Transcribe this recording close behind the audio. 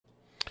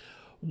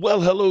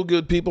Well, hello,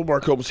 good people.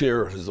 Mark Holmes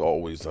here. As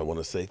always, I want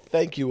to say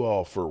thank you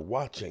all for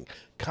watching,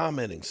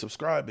 commenting,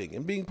 subscribing,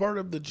 and being part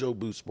of the Joe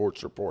Boo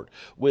Sports Report.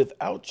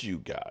 Without you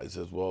guys,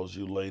 as well as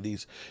you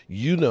ladies,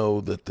 you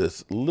know that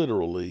this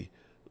literally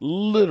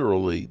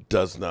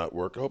does not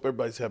work. I hope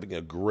everybody's having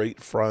a great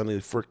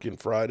freaking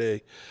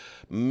Friday.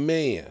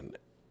 Man,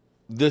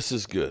 this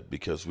is good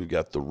because we've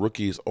got the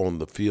rookies on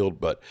the field.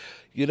 But,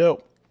 you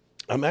know,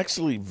 I'm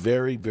actually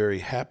very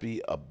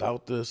happy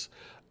about this.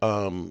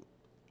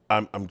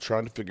 I'm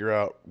trying to figure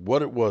out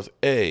what it was.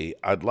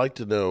 I'd like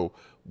to know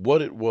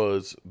what it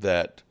was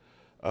that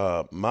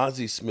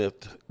Mozzie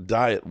Smith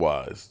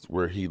diet-wise,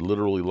 where he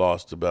literally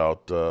lost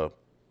about 40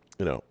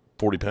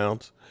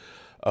 pounds,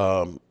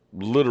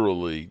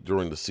 literally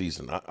during the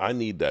season. I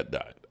need that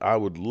diet. I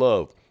would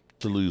love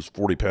to lose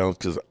 40 pounds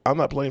because I'm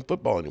not playing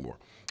football anymore,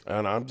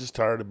 and I'm just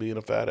tired of being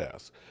a fat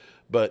ass.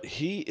 But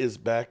he is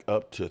back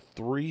up to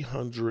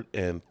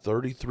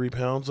 333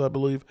 pounds, I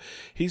believe.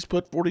 He's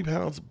put 40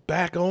 pounds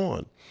back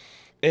on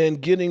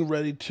and getting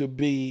ready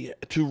to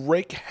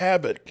rake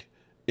havoc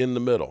in the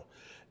middle.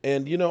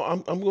 And,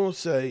 I'm going to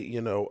say,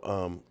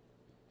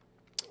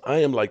 I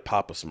am like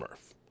Papa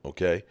Smurf,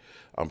 okay?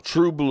 I'm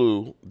true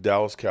blue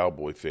Dallas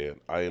Cowboy fan.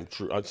 I'm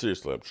true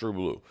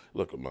blue.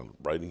 Look, my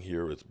writing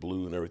here is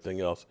blue and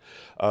everything else.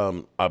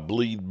 I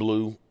bleed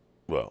blue.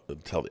 Well,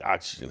 until the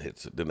oxygen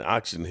hits it. Then the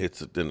oxygen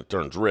hits it, then it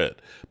turns red.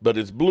 But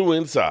it's blue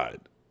inside.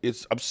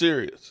 I'm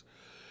serious.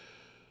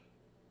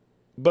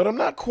 But I'm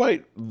not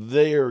quite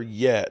there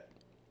yet,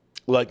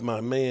 like my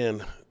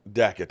man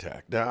Dak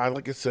Attack. Now, I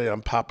like to say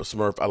I'm Papa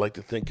Smurf. I like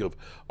to think of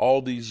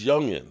all these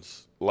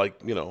youngins like,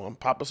 I'm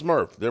Papa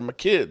Smurf. They're my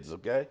kids,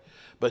 okay?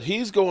 But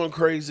he's going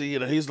crazy,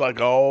 and he's like,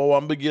 oh,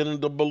 I'm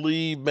beginning to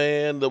believe,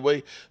 man, the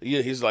way,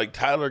 he's like,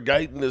 Tyler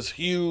Guyton is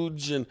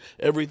huge and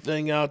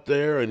everything out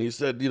there. And he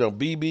said,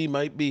 BB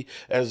might be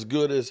as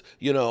good as,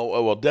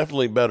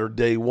 definitely better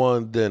day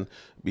one than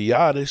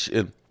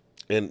Biotish.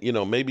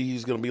 And maybe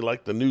he's going to be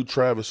like the new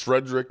Travis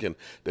Frederick, and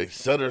they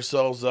set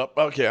ourselves up.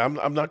 Okay,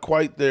 I'm not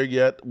quite there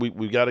yet.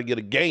 We got to get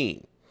a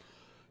game,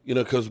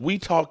 because we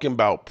talking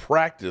about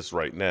practice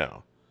right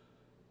now.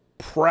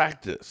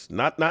 Practice,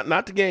 not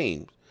the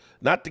games.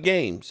 Not the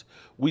games.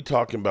 We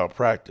talking about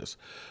practice.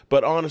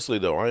 But honestly,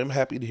 though, I am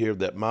happy to hear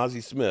that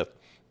Mozzie Smith,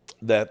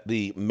 that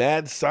the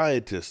mad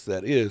scientist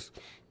that is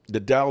the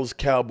Dallas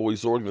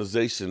Cowboys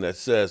organization that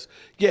says,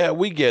 yeah,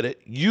 we get it.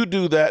 You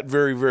do that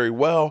very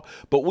well,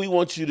 but we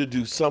want you to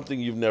do something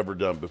you've never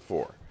done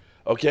before.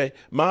 Okay?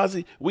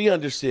 Mozzie, we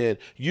understand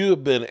you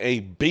have been a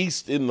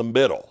beast in the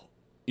middle.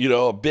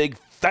 A big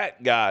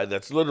fat guy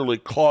that's literally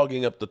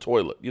clogging up the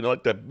toilet.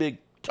 Like that big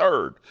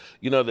turd,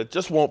 that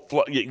just won't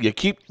you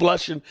keep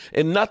flushing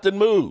and nothing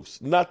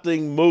moves.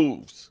 Nothing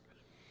moves.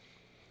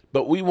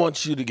 But we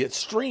want you to get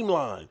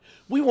streamlined.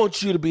 We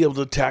want you to be able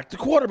to attack the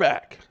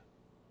quarterback.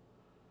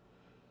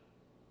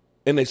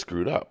 And they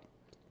screwed up.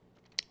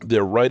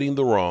 They're righting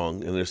the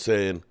wrong, and they're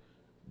saying,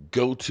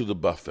 go to the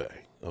buffet,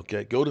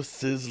 okay? Go to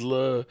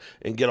Sizzler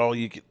and get all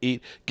you can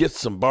eat. Get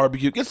some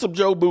barbecue. Get some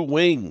Joe Boo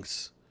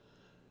wings.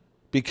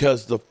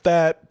 Because the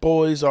fat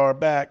boys are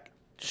back.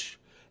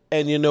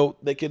 And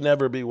they can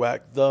never be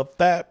whacked. The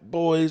fat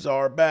boys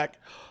are back.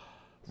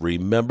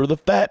 Remember the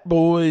fat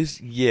boys?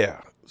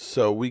 Yeah.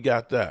 So we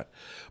got that.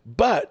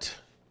 But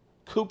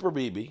Cooper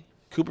Beebe,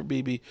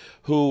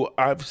 who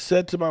I've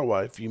said to my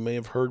wife, you may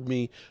have heard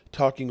me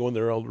talking on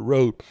their Elder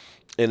Road,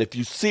 and if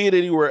you see it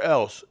anywhere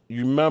else,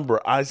 you remember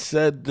I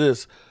said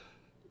this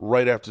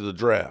right after the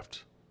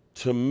draft.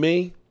 To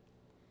me,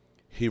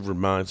 he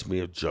reminds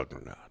me of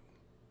Juggernaut.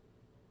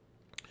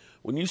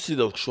 When you see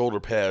those shoulder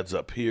pads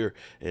up here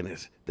and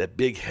it's that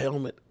big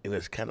helmet and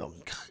it's kind of,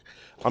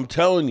 I'm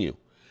telling you,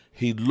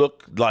 he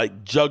looked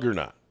like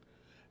Juggernaut.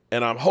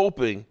 And I'm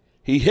hoping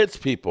he hits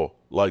people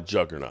like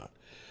Juggernaut.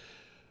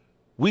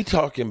 We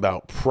talking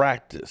about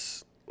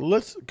practice.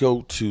 Let's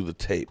go to the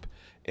tape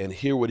and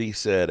hear what he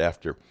said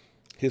after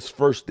his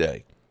first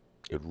day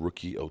at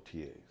rookie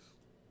OTAs.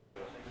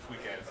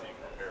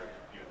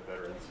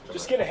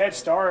 Just get a head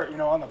start,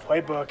 on the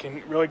playbook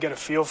and really get a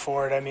feel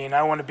for it. I mean,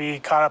 I want to be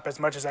caught up as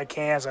much as I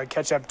can so I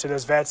catch up to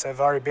those vets that have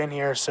already been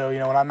here. So,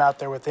 when I'm out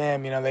there with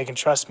them, they can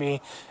trust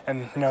me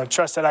and,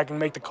 trust that I can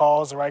make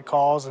the right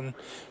calls, and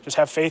just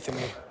have faith in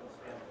me.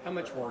 How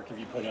much work have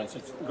you put in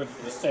since the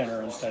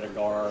center instead of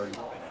guard?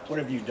 What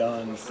have you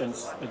done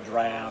since the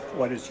draft?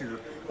 What is your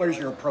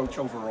approach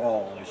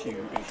overall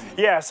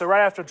Yeah, so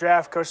right after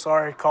draft, Coach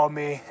Solari called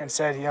me and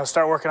said,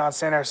 start working on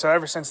center. So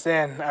ever since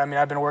then,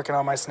 I've been working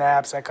on my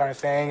snaps, that kind of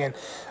thing,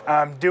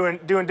 and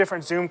doing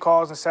different Zoom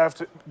calls and stuff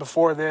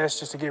before this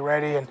just to get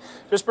ready, and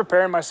just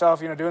preparing myself,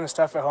 doing the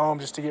stuff at home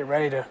just to get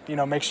ready to,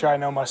 make sure I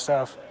know my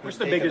stuff. What's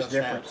the biggest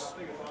difference?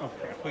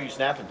 Who are you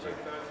snapping to?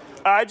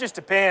 It just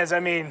depends.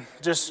 Anybody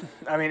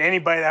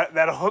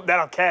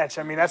that'll catch.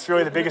 That's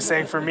really the biggest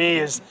thing for me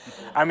is,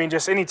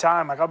 just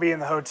anytime. Like I'll be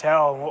in the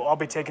hotel and I'll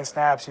be taking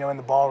snaps, in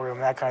the ballroom,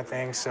 that kind of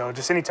thing. So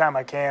just anytime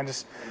I can,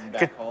 just.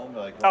 Back home,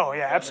 oh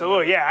yeah,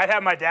 absolutely. Yeah, I'd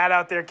have my dad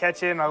out there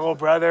catching, my little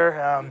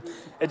brother.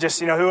 It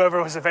just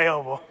whoever was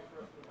available.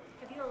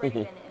 Have you already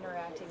been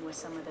interacting with with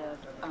some of the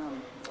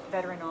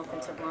veteran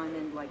offensive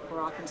linemen like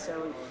Brock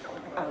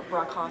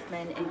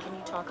Hoffman, and can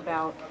you talk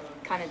about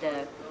kind of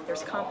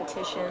there's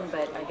competition,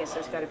 but I guess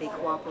there's got to be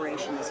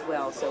cooperation as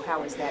well. So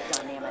how is that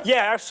dynamic?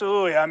 Yeah,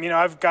 absolutely.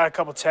 I've got a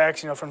couple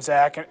texts, from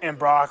Zach and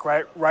Brock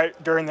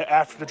right during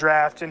after the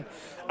draft, and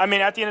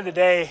at the end of the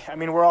day,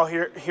 we're all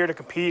here to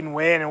compete and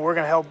win, and we're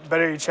going to help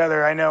better each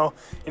other. I know,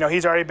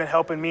 he's already been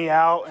helping me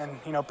out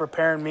and,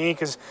 preparing me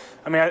because,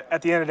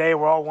 at the end of the day,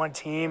 we're all one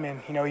team,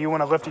 and, you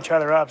want to lift each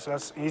other up. So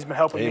he's been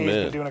helping me.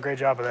 He's been doing a great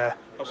job of that.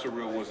 How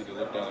surreal was it to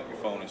look down at your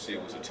phone and see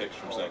it was a text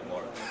from Zach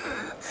Martin?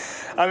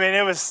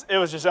 It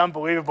was just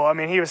unbelievable.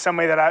 He was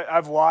somebody that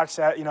I've watched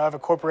that, I've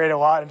incorporated a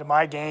lot into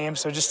my game.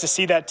 So just to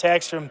see that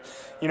text from,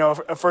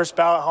 a first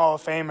ballot Hall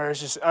of Famer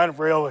is just an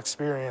unreal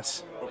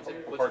experience.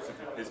 What parts of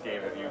his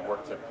game have you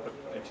worked to put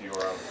into your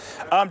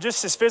own?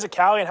 Just his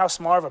physicality and how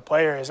smart of a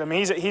player he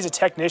is. He's a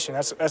technician.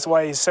 That's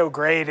why he's so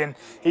great, and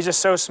he's just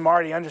so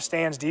smart. He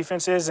understands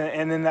defenses,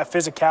 and then that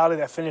physicality,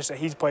 that finish that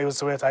he's played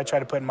with, I try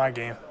to put in my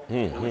game.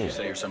 What would you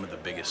say are some of the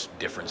biggest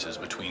differences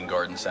between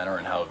guard and center,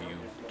 and how have you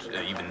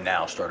even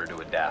now started to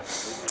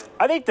adapt?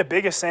 I think the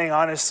biggest thing,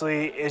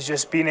 honestly, is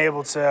just being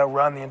able to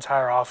run the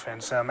entire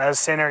offense. As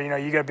center,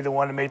 you got to be the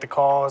one to make the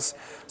calls.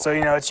 So,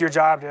 it's your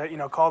job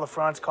to, call the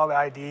fronts, call the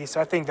ID.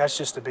 So I think that's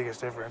just the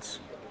biggest difference.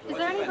 Is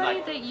there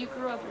anybody that you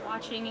grew up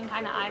watching and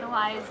kind of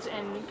idolized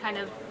and kind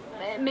of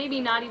maybe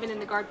not even in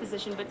the guard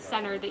position but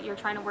center that you're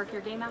trying to work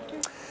your game after?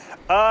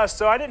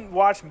 So I didn't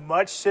watch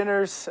much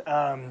centers.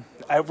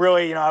 I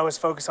really, I was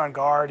focused on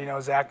guard,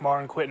 Zach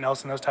Martin, Quentin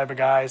Nelson, those type of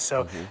guys.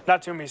 So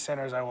not too many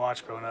centers I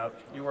watched growing up.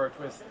 You worked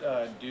with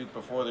Duke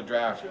before the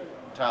draft.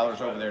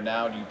 Tyler's over there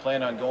now. Do you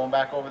plan on going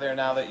back over there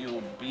now that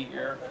you'll be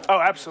here? Oh,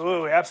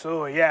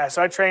 absolutely, yeah.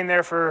 So I trained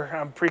there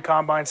for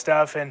pre-combine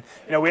stuff, and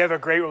we have a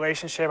great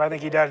relationship. I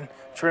think he did a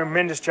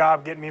tremendous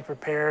job getting me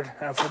prepared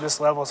for this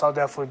level. So I'll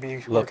definitely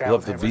be working out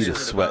with him. Love to beat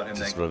his sweat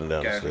just running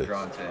down his face.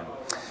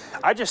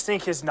 I just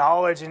think his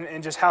knowledge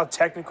and just how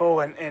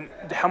technical and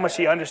how much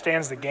he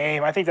understands the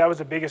game. I think that was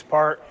the biggest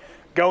part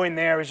going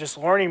there, was just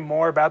learning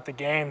more about the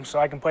game so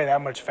I can play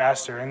that much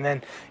faster. And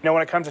then,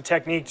 when it comes to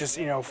technique, just,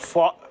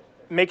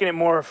 making it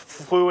more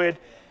fluid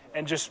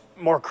and just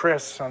more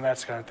crisp on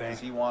that kind of thing.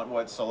 Does he want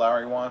what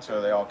Solari wants, or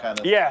are they all kind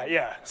of?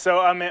 Yeah.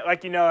 So,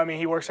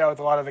 he works out with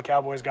a lot of the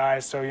Cowboys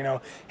guys. So,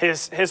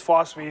 his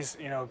philosophies,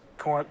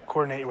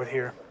 coordinate with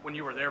here. When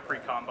you were there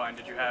pre-combine,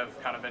 did you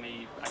have kind of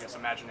any,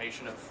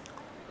 imagination of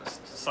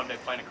Sunday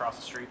playing across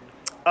the street?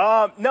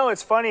 No,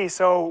 it's funny.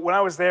 So when I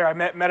was there, I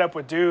met up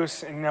with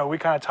Deuce, and we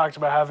kind of talked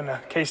about having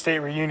a K-State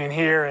reunion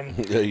here, and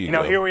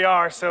here we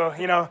are. So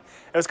it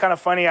was kind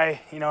of funny. I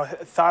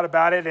thought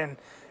about it, and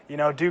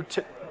Duke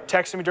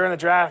texted me during the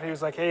draft. He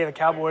was like, "Hey, the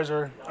Cowboys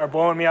are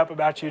blowing me up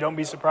about you. Don't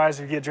be surprised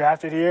if you get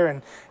drafted here."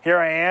 And here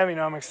I am.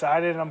 I'm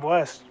excited and I'm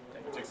blessed.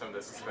 Take some of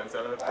the suspense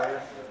out of it for you?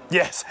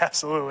 Yes,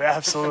 absolutely. What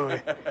have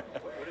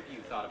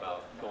you thought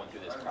about going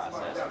through this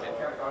process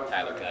with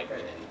Tyler Geiger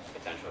and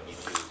potential of you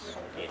two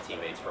being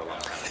teammates for a long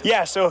time?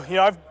 Yeah, so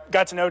I've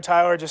got to know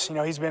Tyler. Just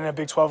he's been a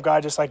Big 12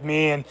 guy just like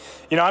me, and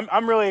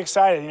I'm really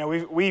excited.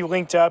 We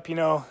linked up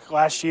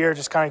last year,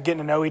 just kind of getting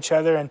to know each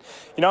other, and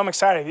I'm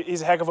excited.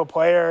 He's a heck of a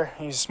player.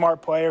 He's a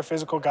smart player,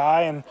 physical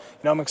guy, and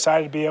I'm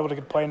excited to be able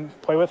to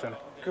play with him.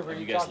 Cooper,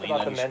 you talked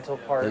about the mental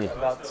part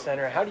about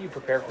center. How do you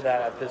prepare for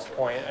that at this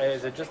point?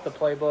 Is it just the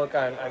playbook?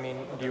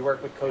 Do you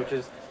work with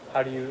coaches?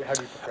 How do you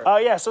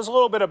prepare? Yeah, so it's a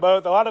little bit of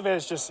both. A lot of it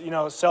is just,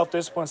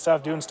 self-discipline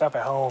stuff, doing stuff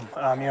at home.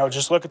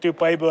 Just looking through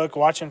playbook,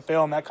 watching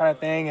film, that kind of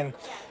thing. And,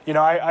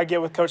 I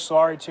get with Coach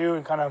Solari too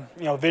and kind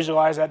of,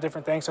 visualize that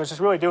different thing. So it's just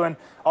really doing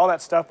all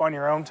that stuff on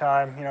your own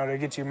time, to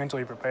get you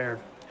mentally prepared.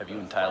 Have you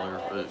and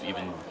Tyler,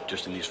 even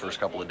just in these first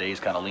couple of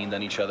days, kind of leaned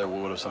on each other?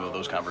 What have some of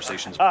those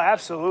conversations been? Oh,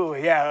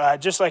 absolutely, yeah.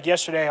 Just like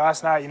yesterday,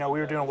 last night, we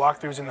were doing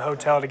walkthroughs in the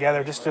hotel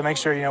together just to make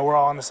sure, we're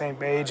all on the same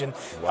page. And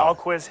I'll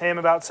quiz him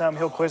about something,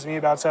 he'll quiz me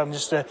about something,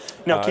 just to,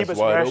 keep us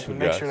fresh and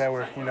make sure that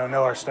we're,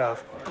 know our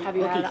stuff. Have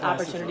you had an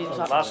opportunity to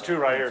talk? Last two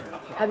right here.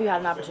 Have you had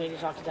an opportunity to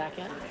talk to Dak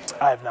yet?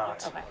 I have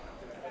not. Okay.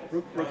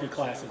 Rookie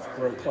classes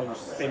grow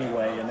close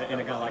anyway, and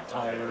a guy like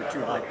Tyler,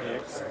 2 high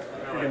picks,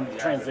 you can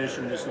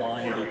transition this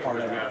line and be part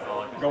of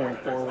it going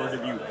forward.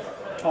 Have you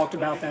talked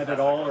about that at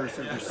all, or is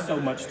there so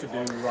much to do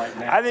right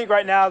now? I think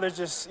right now there's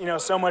just,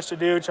 so much to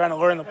do, trying to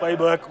learn the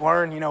playbook,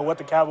 learn, what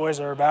the Cowboys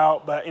are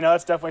about. But,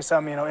 that's definitely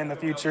something, in the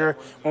future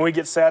when we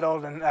get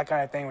settled and that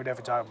kind of thing, we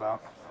definitely talk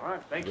about. All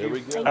right, thank you. There we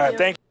go. All right,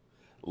 thank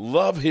you.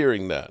 Love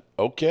hearing that.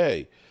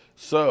 Okay.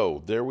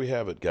 So there we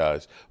have it,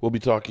 guys. We'll be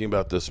talking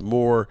about this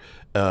more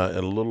in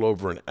a little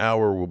over an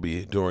hour. We'll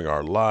be doing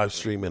our live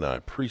stream, and I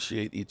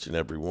appreciate each and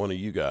every one of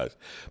you guys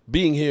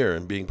being here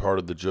and being part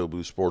of the Joe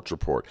Boo Sports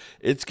Report.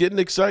 It's getting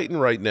exciting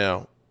right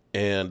now,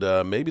 and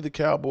maybe the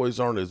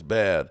Cowboys aren't as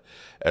bad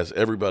as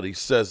everybody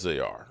says they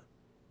are.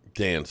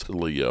 Dan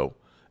Scalio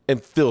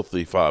and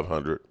Filthy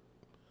 500.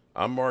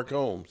 I'm Mark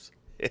Holmes,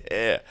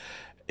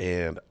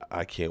 and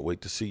I can't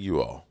wait to see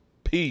you all.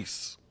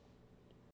 Peace.